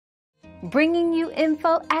bringing you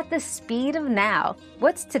info at the speed of now.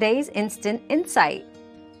 What's today's instant insight?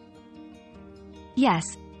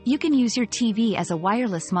 Yes, you can use your TV as a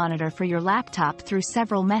wireless monitor for your laptop through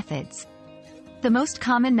several methods. The most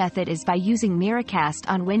common method is by using Miracast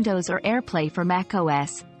on Windows or AirPlay for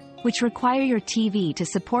macOS, which require your TV to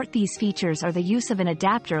support these features, or the use of an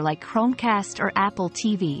adapter like Chromecast or Apple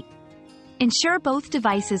TV. Ensure both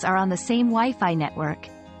devices are on the same Wi-Fi network,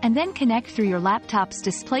 and then connect through your laptop's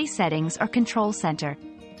display settings or control center.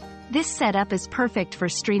 This setup is perfect for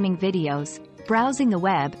streaming videos, browsing the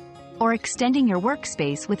web, or extending your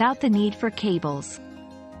workspace without the need for cables.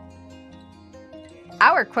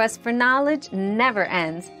 Our quest for knowledge never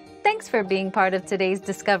ends. Thanks for being part of today's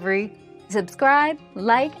discovery. Subscribe,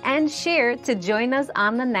 like, and share to join us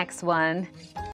on the next one.